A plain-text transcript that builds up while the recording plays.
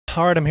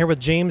All right, I'm here with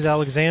James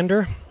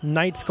Alexander.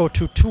 Knights go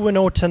to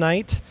 2-0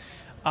 tonight.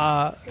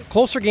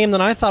 Closer game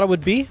than I thought it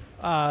would be.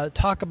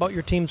 Talk about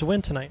your team's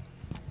win tonight.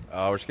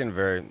 We're just getting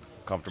very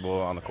comfortable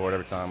on the court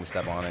every time we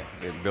step on it.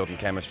 Building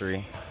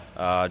chemistry.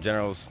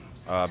 General's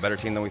a better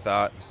team than we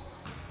thought.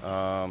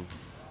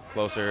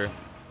 Closer,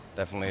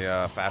 definitely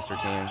a faster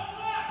team.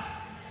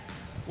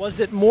 Was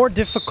it more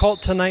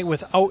difficult tonight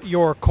without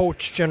your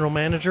coach, general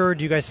manager, or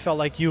do you guys felt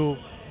like you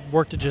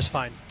worked it just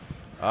fine?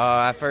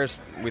 At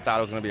first, we thought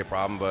it was going to be a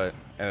problem, but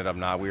ended up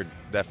not. We were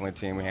definitely a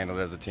team. We handled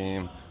it as a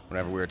team.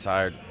 Whenever we were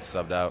tired,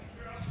 subbed out.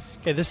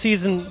 Okay, this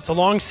season, it's a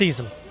long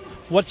season.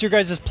 What's your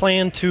guys'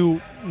 plan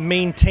to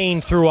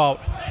maintain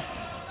throughout?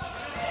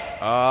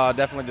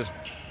 Definitely just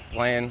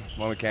playing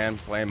when we can,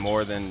 playing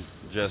more than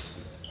just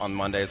on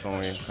Mondays when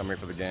we come here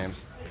for the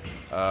games.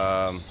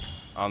 I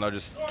don't know,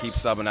 just keep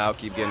subbing out,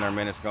 keep getting our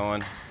minutes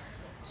going.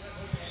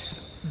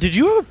 Did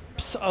you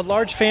have a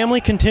large family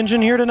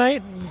contingent here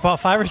tonight? About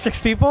 5 or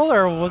 6 people,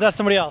 or was that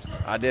somebody else?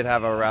 I did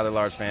have a rather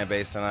large fan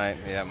base tonight.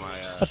 Yeah,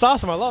 That's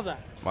awesome. I love that.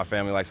 My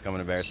family likes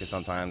coming to Bearsky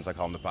sometimes. I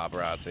call them the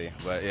paparazzi.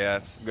 But, yeah,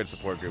 it's a good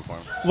support group for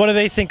them. What do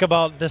they think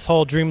about this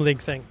whole Dream League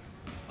thing?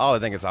 Oh, I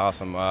think it's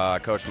awesome. I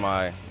coach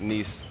my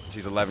niece.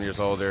 She's 11 years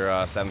older,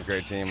 7th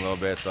grade team a little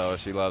bit, so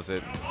she loves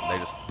it.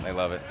 They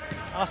love it.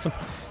 Awesome.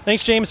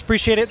 Thanks, James.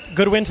 Appreciate it.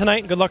 Good win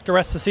tonight. Good luck the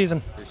rest of the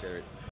season.